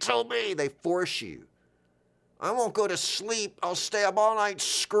lie to me. They force you. I won't go to sleep. I'll stay up all night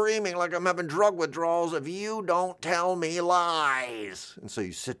screaming like I'm having drug withdrawals if you don't tell me lies. And so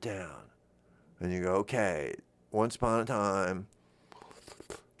you sit down and you go, okay, once upon a time,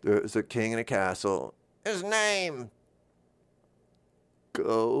 there was a king in a castle. His name,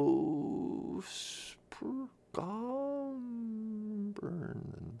 Gombernon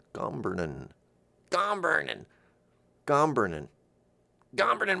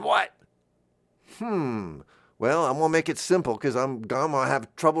what? Well, I'm going to make it simple because I'm going to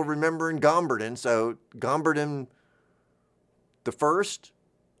have trouble remembering Gombernon. So, Gombernon the first?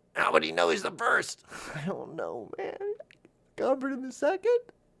 How would he know he's the first? I don't know, man. Gombernon the second?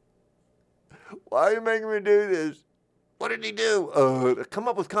 Why are you making me do this? What did he do? Come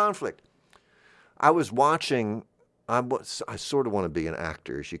up with conflict. I was watching. I sort of want to be an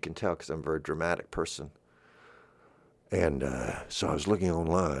actor, as you can tell, because I'm a very dramatic person. And so I was looking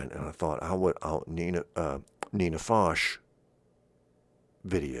online, and I thought, Nina Fosh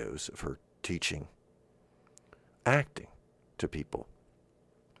videos of her teaching acting to people.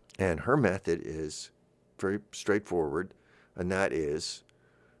 And her method is very straightforward, and that is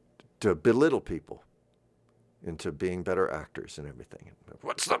to belittle people into being better actors and everything.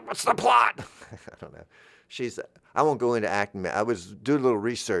 What's the plot? I don't know. I won't go into acting. I was doing a little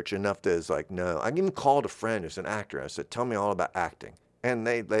research enough to like, no. I even called a friend who's an actor. I said, tell me all about acting. And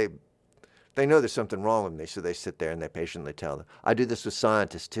they know there's something wrong with me, so they sit there and they patiently tell them. I do this with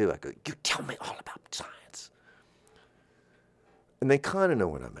scientists too. I go, you tell me all about science. And they kind of know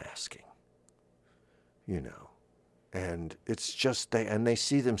what I'm asking, you know. And it's just they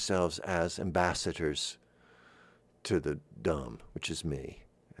see themselves as ambassadors to the dumb, which is me.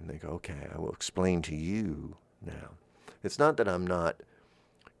 And they go, okay, I will explain to you now. It's not that I'm not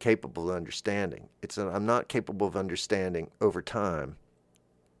capable of understanding. It's that I'm not capable of understanding over time.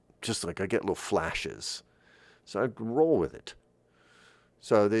 Just like I get little flashes. So I roll with it.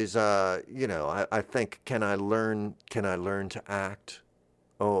 So there's, I think, can I learn to act?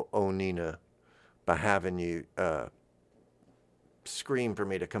 Oh, Nina, by having you scream for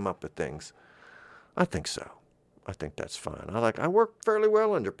me to come up with things. I think so. I think that's fine. I work fairly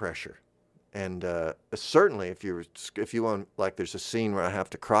well under pressure. And certainly if you want, like there's a scene where I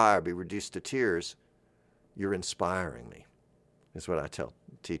have to cry or be reduced to tears, you're inspiring me, is what I tell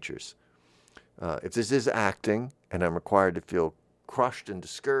teachers. If this is acting and I'm required to feel crushed and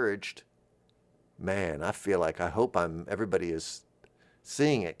discouraged, man, I feel like I hope everybody is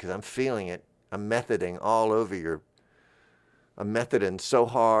seeing it because I'm feeling it. I'm methoding all over I'm methoding so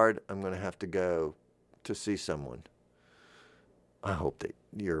hard I'm going to have to go to see someone. I hope that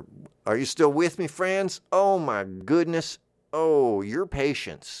are you still with me, friends? Oh my goodness. Oh, your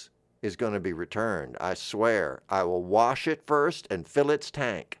patience is going to be returned. I swear. I will wash it first and fill its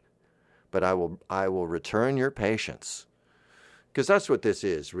tank. But I will return your patience. Because that's what this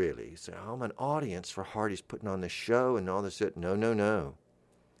is, really. So I'm an audience for Hearty's putting on this show and all this. No.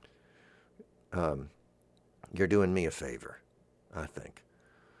 You're doing me a favor, I think.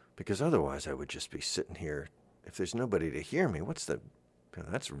 Because otherwise I would just be sitting here. If there's nobody to hear me,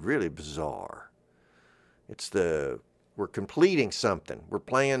 that's really bizarre. We're completing something. We're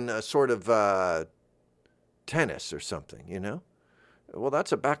playing a sort of tennis or something, you know? Well,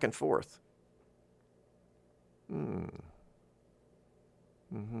 that's a back and forth.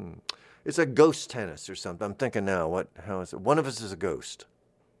 It's a ghost tennis or something. I'm thinking now, how is it? One of us is a ghost.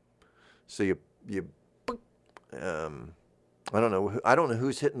 So you I don't know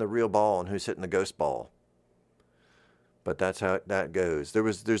who's hitting the real ball and who's hitting the ghost ball. But that's how that goes.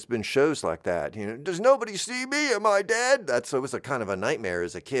 There's been shows like that. You know, does nobody see me? Am I dead? It was a kind of a nightmare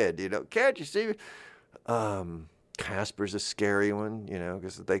as a kid. You know, can't you see me? Casper's a scary one. You know,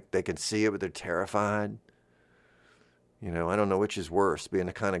 because they can see it, but they're terrified. You know, I don't know which is worse, being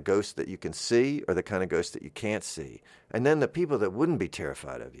the kind of ghost that you can see or the kind of ghost that you can't see. And then the people that wouldn't be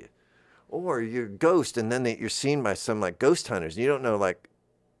terrified of you. Or you're a ghost, and then you're seen by some, like, ghost hunters. And you don't know, like,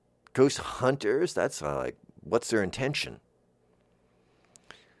 ghost hunters? That's, like, what's their intention?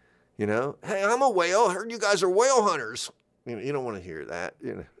 You know, hey, I'm a whale. I heard you guys are whale hunters. You don't want to hear that.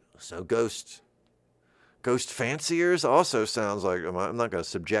 So ghost fanciers also sounds like I'm not going to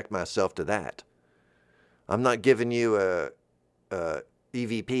subject myself to that. I'm not giving you a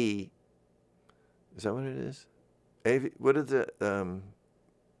EVP. Is that what it is? What is it?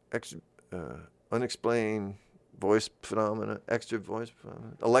 Unexplained voice phenomena, extra voice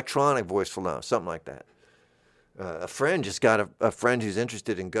phenomena, electronic voice phenomena, something like that. A friend just got a friend who's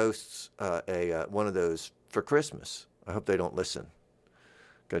interested in ghosts one of those for Christmas. I hope they don't listen.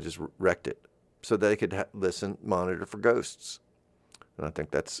 I just wrecked it so they could monitor for ghosts. And I think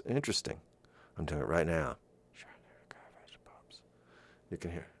that's interesting. I'm doing it right now. You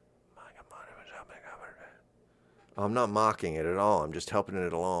can hear. I'm not mocking it at all. I'm just helping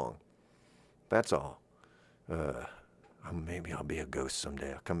it along. That's all. Maybe I'll be a ghost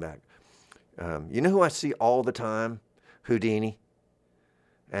someday. I'll come back. You know who I see all the time? Houdini.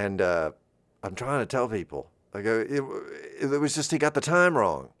 And I'm trying to tell people. I go, it was just he got the time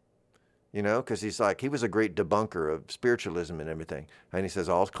wrong. Because he was a great debunker of spiritualism and everything. And he says,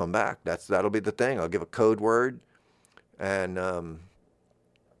 I'll come back. That'll be the thing. I'll give a code word. And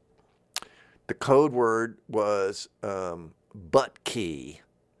the code word was butt key.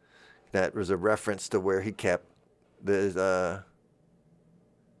 That was a reference to where he kept his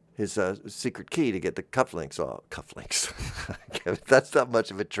secret key to get the cufflinks off. Cufflinks. That's not much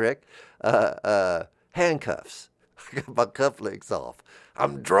of a trick. Handcuffs. I got my cufflinks off.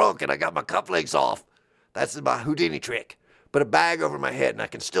 I'm drunk and I got my cufflinks off. That's my Houdini trick. Put a bag over my head and I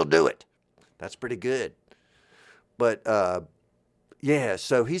can still do it. That's pretty good. But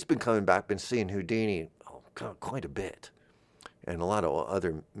so he's been coming back, been seeing Houdini quite a bit. And a lot of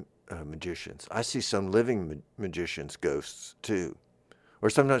other magicians. I see some living magicians' ghosts too. Or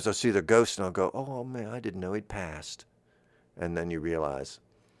sometimes I'll see their ghosts and I'll go, oh man, I didn't know he'd passed. And then you realize.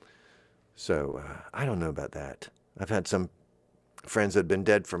 So I don't know about that. I've had some friends that had been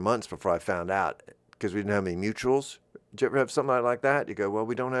dead for months before I found out because we didn't have any mutuals. Did you ever have something like that? You go, well,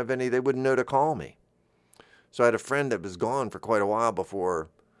 we don't have any. They wouldn't know to call me. So I had a friend that was gone for quite a while before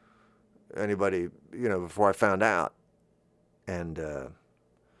anybody, before I found out. And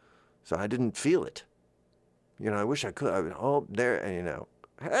so I didn't feel it. I wish I could.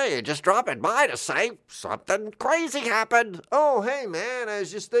 Hey, you just dropping by to say something crazy happened. Oh, hey, man, I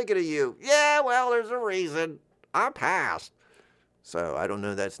was just thinking of you. Yeah, well, there's a reason. I passed. So I don't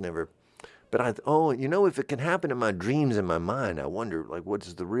know. That's never. But if it can happen in my dreams in my mind, I wonder,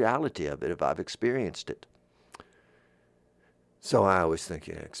 what's the reality of it if I've experienced it? So I always think,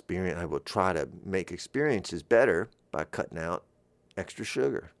 I will try to make experiences better by cutting out extra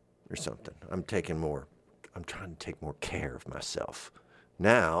sugar or something. I'm trying to take more care of myself.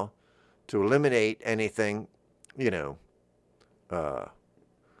 Now, to eliminate anything,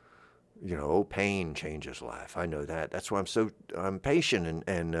 pain changes life. I know that. That's why I'm patient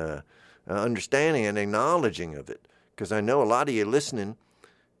and understanding and acknowledging of it. Because I know a lot of you listening,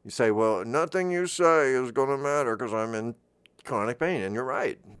 you say, well, nothing you say is going to matter because I'm in chronic pain. And you're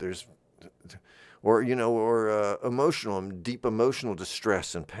right. Or deep emotional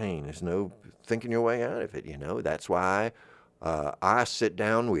distress and pain. There's no thinking your way out of it, That's why I sit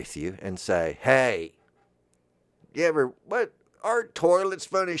down with you and say, hey, aren't toilets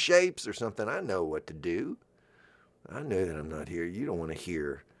funny shapes or something? I know what to do. I know that I'm not here. You don't want to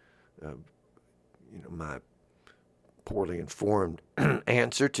hear, my poorly informed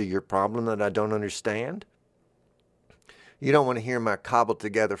answer to your problem that I don't understand. You don't want to hear my cobbled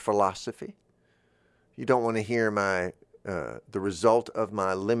together philosophy. You don't want to hear my the result of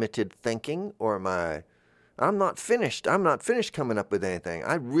my limited thinking or I'm not finished. I'm not finished coming up with anything.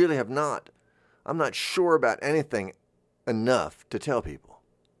 I really have not. I'm not sure about anything enough to tell people.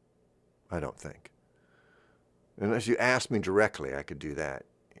 I don't think. Unless you ask me directly, I could do that.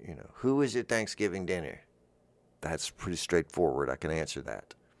 Who is at Thanksgiving dinner? That's pretty straightforward. I can answer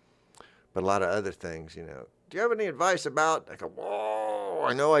that. But a lot of other things, do you have any advice about? I go, whoa,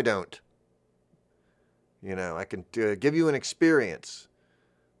 I know I don't. I can give you an experience,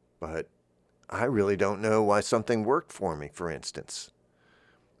 but I really don't know why something worked for me, for instance.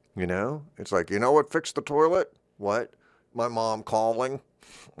 It's like, what fixed the toilet? What? My mom calling?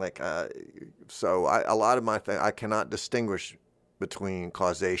 A lot of my thing, I cannot distinguish between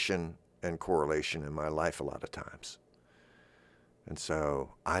causation and correlation in my life a lot of times. And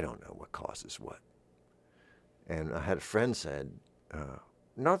so I don't know what causes what. And I had a friend said,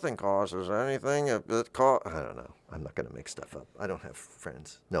 nothing causes anything. I don't know. I'm not going to make stuff up. I don't have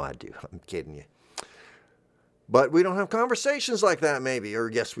friends. No, I do. I'm kidding you. But we don't have conversations like that, maybe.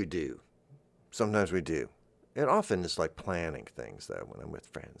 Or yes, we do. Sometimes we do. It often is like planning things, though, when I'm with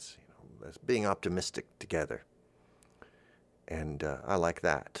friends. as being optimistic together. And I like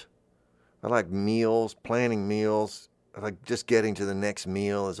that. I like meals, planning meals. I like just getting to the next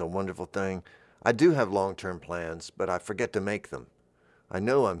meal is a wonderful thing. I do have long-term plans, but I forget to make them. I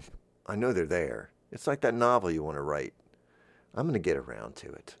know they're there. It's like that novel you want to write. I'm going to get around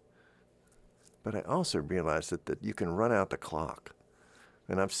to it. But I also realized that you can run out the clock.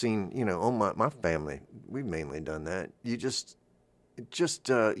 And I've seen, my family, we've mainly done that. You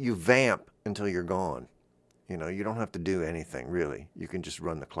you vamp until you're gone. You don't have to do anything, really. You can just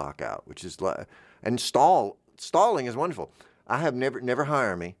run the clock out, which is and stalling is wonderful. I have never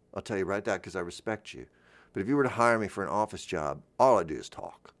hire me. I'll tell you right now because I respect you. But if you were to hire me for an office job, all I do is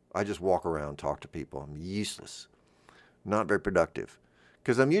talk. I just walk around, talk to people. I'm useless. Not very productive.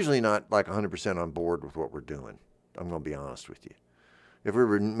 Because I'm usually not like 100% on board with what we're doing. I'm going to be honest with you. If we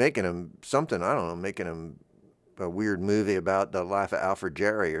were making them something, I don't know, making them a weird movie about the life of Alfred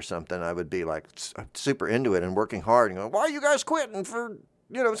Jerry or something, I would be like super into it and working hard and going, why are you guys quitting for,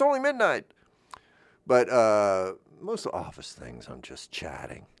 it's only midnight. But most of the office things, I'm just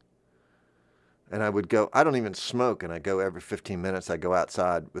chatting. And I would go, I don't even smoke, and I go every 15 minutes, I go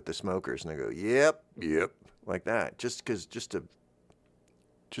outside with the smokers, and I go, yep, like that, just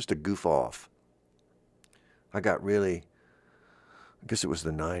to goof off. I guess it was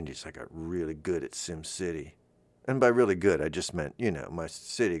the 90s, I got really good at Sim City. And by really good, I just meant, my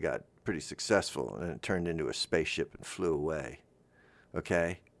city got pretty successful, and it turned into a spaceship and flew away.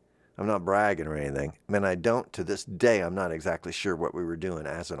 Okay? I'm not bragging or anything. I mean, to this day, I'm not exactly sure what we were doing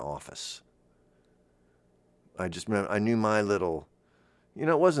as an office. I just remember, I knew my little,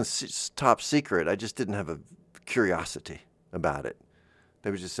 it wasn't top secret. I just didn't have a curiosity about it. They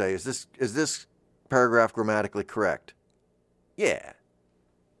would just say, is this paragraph grammatically correct? Yeah.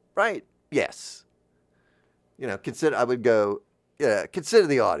 Right? Yes. I would go, consider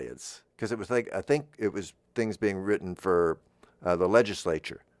the audience. Because it was I think it was things being written for the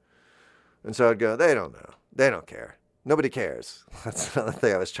legislature. And so I'd go, they don't know. They don't care. Nobody cares. That's another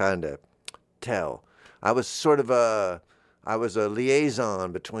thing I was trying to tell. I was a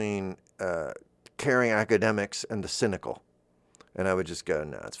liaison between caring academics and the cynical. And I would just go,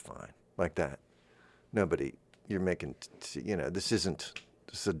 no, it's fine. Like that. Nobody, you're making, this is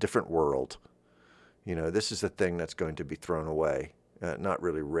a different world. This is a thing that's going to be thrown away, not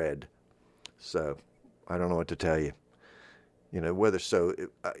really read. So I don't know what to tell you.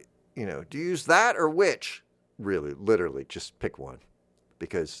 Do you use that or which? Really, literally, just pick one.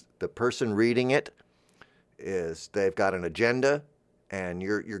 Because the person reading it they've got an agenda, and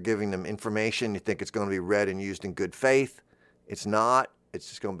you're giving them information. You think it's going to be read and used in good faith. It's not. It's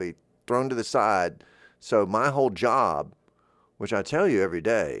just going to be thrown to the side. So my whole job, which I tell you every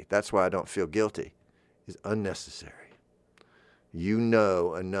day, that's why I don't feel guilty, is unnecessary. You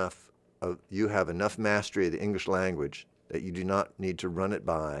have enough mastery of the English language that you do not need to run it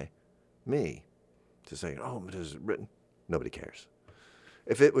by me to say, oh, it is written. Nobody cares.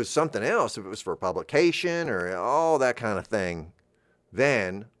 If it was something else, if it was for publication or all that kind of thing,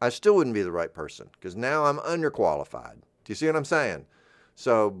 then I still wouldn't be the right person because now I'm underqualified. Do you see what I'm saying?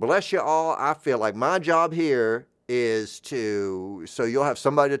 So bless you all. I feel like my job here is so you'll have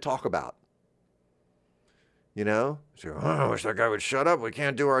somebody to talk about. So, I wish that guy would shut up. We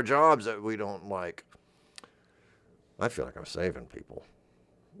can't do our jobs that we don't like. I feel like I'm saving people,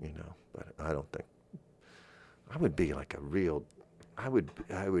 but I don't think I would be like I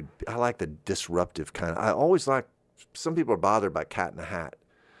like the disruptive kind of, I always like, some people are bothered by Cat in the Hat,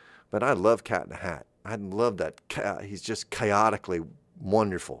 but I love Cat in the Hat. I love that he's just chaotically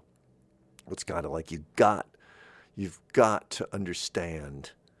wonderful. It's kind of like you've got to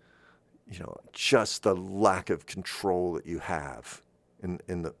understand, just the lack of control that you have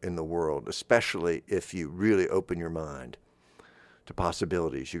in the world, especially if you really open your mind to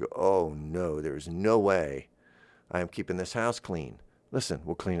possibilities. You go, oh no, there is no way I am keeping this house clean. Listen,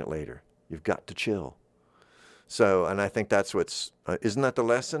 we'll clean it later. You've got to chill. So, and I think that's isn't that the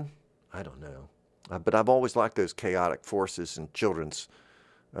lesson? I don't know. But I've always liked those chaotic forces in children's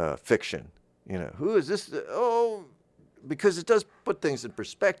fiction. Who is this? Because it does put things in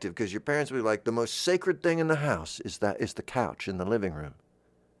perspective, because your parents would be like, the most sacred thing in the house is the couch in the living room.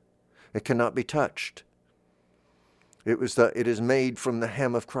 It cannot be touched. It is made from the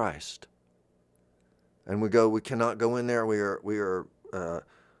hem of Christ. And we cannot go in there.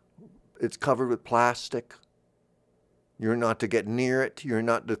 It's covered with plastic. You're not to get near it. You're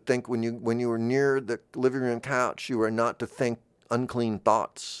not to think when you are near the living room couch, you are not to think unclean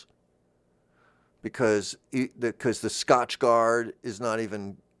thoughts. Because the Scotch guard is not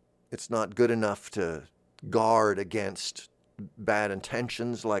good enough to guard against bad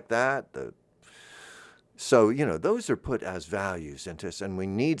intentions like that. So, those are put as values into us, and we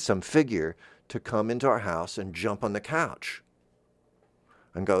need some figure to come into our house and jump on the couch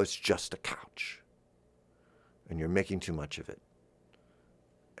and go, it's just a couch. And you're making too much of it.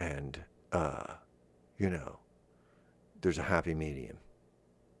 And, there's a happy medium.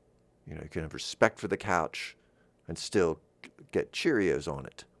 You can have respect for the couch and still get Cheerios on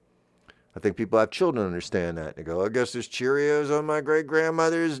it. I think people have children understand that. They go, I guess there's Cheerios on my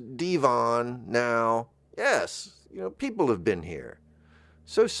great-grandmother's divan now. Yes, people have been here.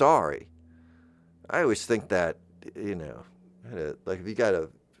 So sorry. I always think that, like if you got a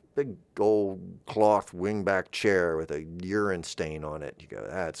big gold cloth wingback chair with a urine stain on it, you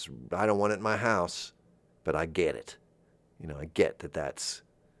go, I don't want it in my house, but I get it. I get that's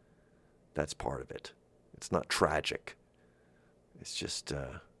part of it. It's not tragic. It's just,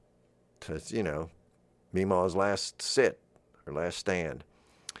 Meemaw's last sit, her last stand,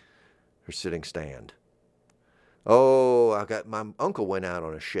 her sitting stand. Oh, my uncle went out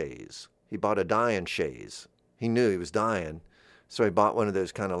on a chaise. He bought a dying chaise. He knew he was dying, so he bought one of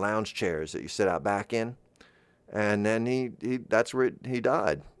those kind of lounge chairs that you sit out back in, and then that's where he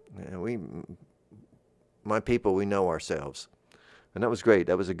died. And my people, we know ourselves, and that was great.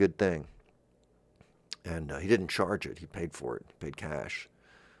 That was a good thing. And he didn't charge it. He paid for it. He paid cash.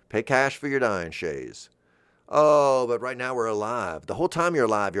 Pay cash for your dying chaise. Oh, but right now we're alive. The whole time you're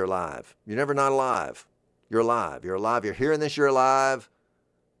alive, you're alive. You're never not alive. You're alive. You're alive. You're hearing this, you're alive.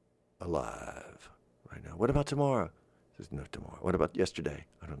 Alive. Right now. What about tomorrow? There's no tomorrow. What about yesterday?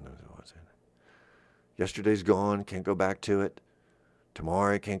 I don't know what I was saying. Yesterday's gone. Can't go back to it.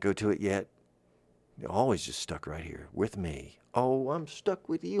 Tomorrow, can't go to it yet. You're always just stuck right here with me. Oh, I'm stuck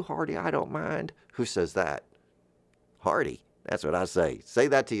with you, Hearty. I don't mind. Who says that? Hearty. That's what I say. Say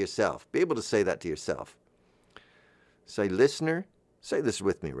that to yourself. Be able to say that to yourself. Say, listener. Say this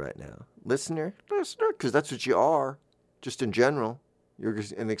with me right now. Listener, because that's what you are, just in general. You're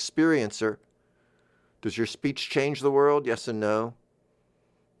an experiencer. Does your speech change the world? Yes and no.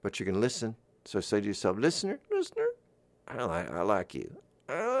 But you can listen. So say to yourself, listener, I like you.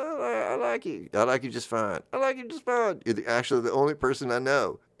 I like you. I like you just fine. I like you just fine. You're actually the only person I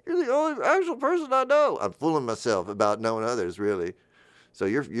know. You're the only actual person I know. I'm fooling myself about knowing others, really. So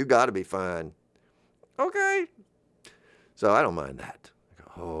you got to be fine. Okay. So I don't mind that. I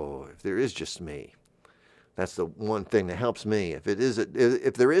go, oh, if there is just me, that's the one thing that helps me. If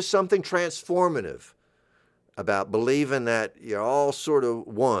there is something transformative about believing that you're all sort of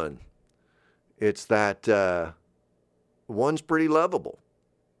one, it's that one's pretty lovable.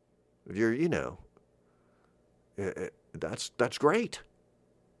 If you're, that's great.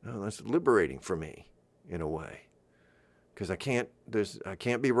 No, that's liberating for me in a way, because I can't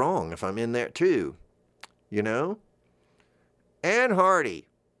be wrong if I'm in there too, And Hearty,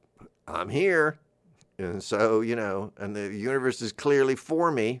 I'm here, and so and the universe is clearly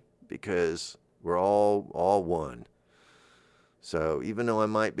for me because we're all one. So even though I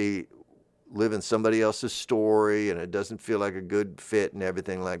might be living somebody else's story and it doesn't feel like a good fit and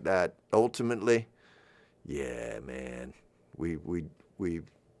everything like that, ultimately, yeah, man, we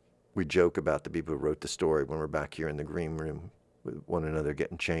joke about the people who wrote the story when we're back here in the green room with one another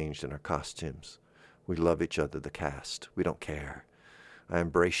getting changed in our costumes. We love each other, the cast. We don't care. I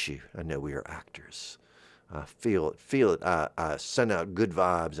embrace you. I know we are actors. I feel it. I send out good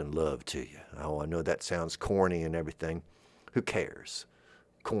vibes and love to you. Oh, I know that sounds corny and everything. Who cares?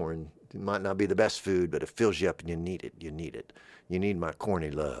 Corn might not be the best food, but it fills you up and you need it. You need it. You need my corny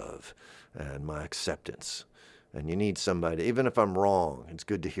love and my acceptance. And you need somebody, even if I'm wrong, it's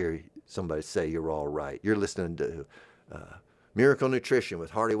good to hear somebody say you're all right. You're listening to Miracle Nutrition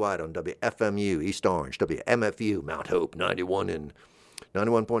with Hearty White on WFMU, East Orange, WMFU, Mount Hope,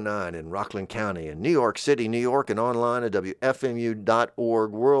 91.9 in Rockland County, in New York City, New York, and online at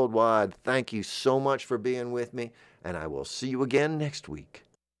WFMU.org worldwide. Thank you so much for being with me, and I will see you again next week.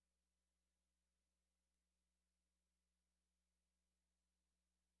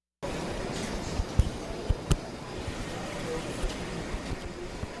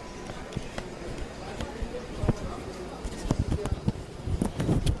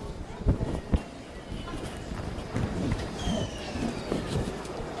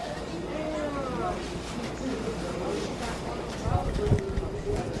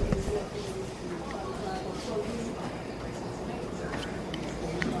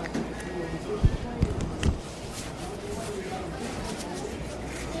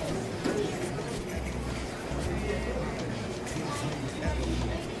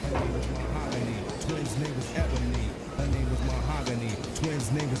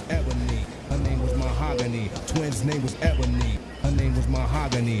 mahogany. Twins' name was Ebony. Her name was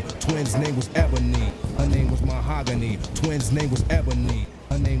Mahogany. Twins' name was Ebony. Her name was Mahogany. Twins' name was Ebony.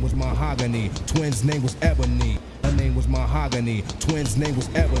 Her name was Mahogany. Twins' name was Ebony. Her name was Mahogany. Twins' name was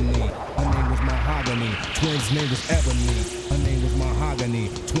Ebony. Her name was Mahogany. Twins' name was Ebony. Her name was Mahogany.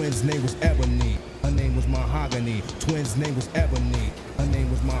 Twins' name was Ebony. Her name was Mahogany. Twins' name was Ebony. Her name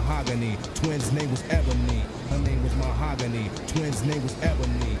was Mahogany. Twins' name was Ebony. Her name was Mahogany. Twins' name was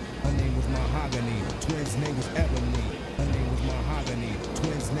Ebony. Her name was Mahogany. Twins' name was Ebony. Her name was Mahogany.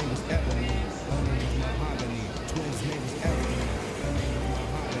 Twins' name was Ebony. Her name was Mahogany. Twins' name was Ebony. Her name was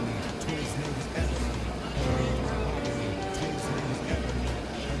Mahogany. Twins' name was Ebony. Her name was Mahogany. Twins' name was Ebony. Her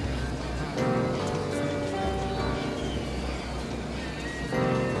name was Mahogany.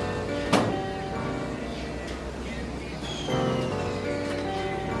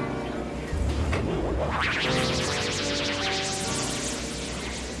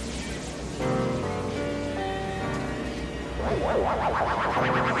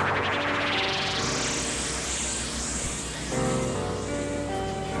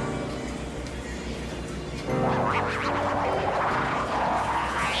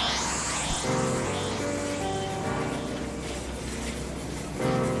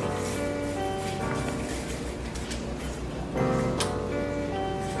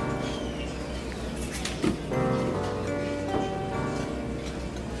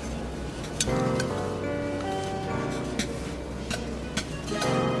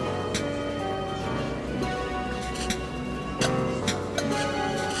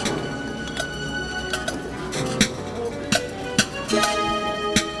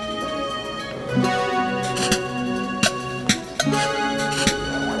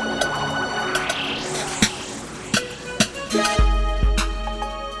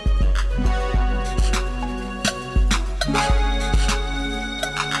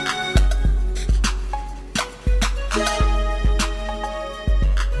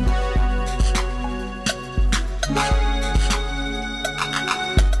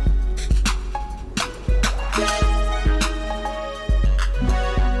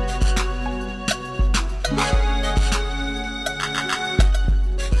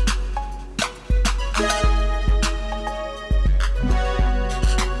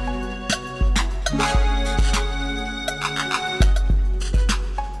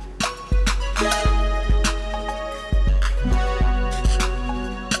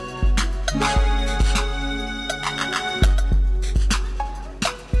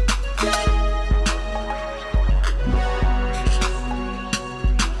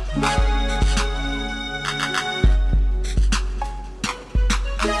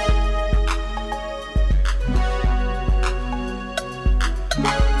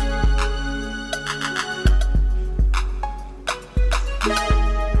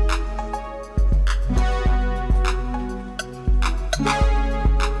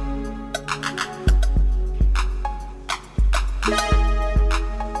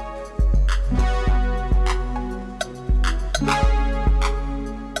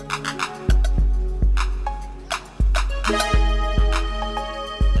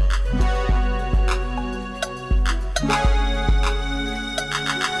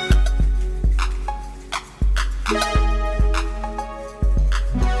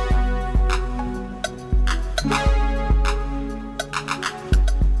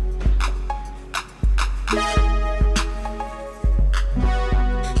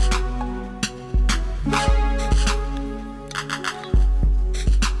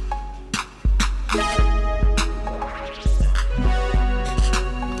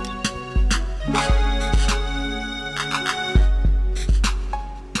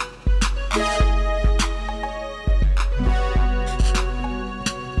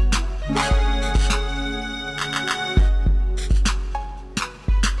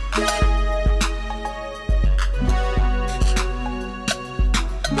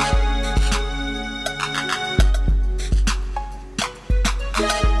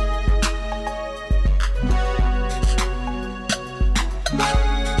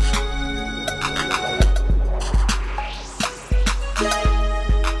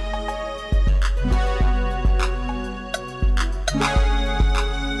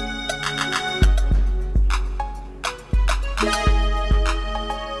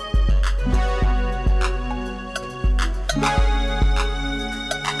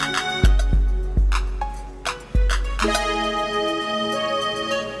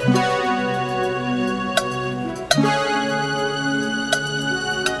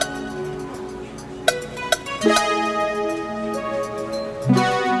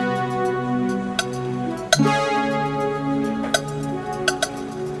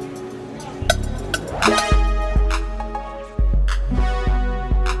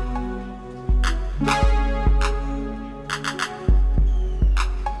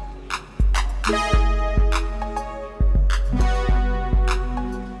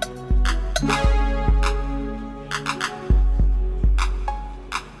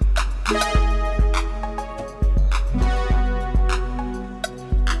 Bye.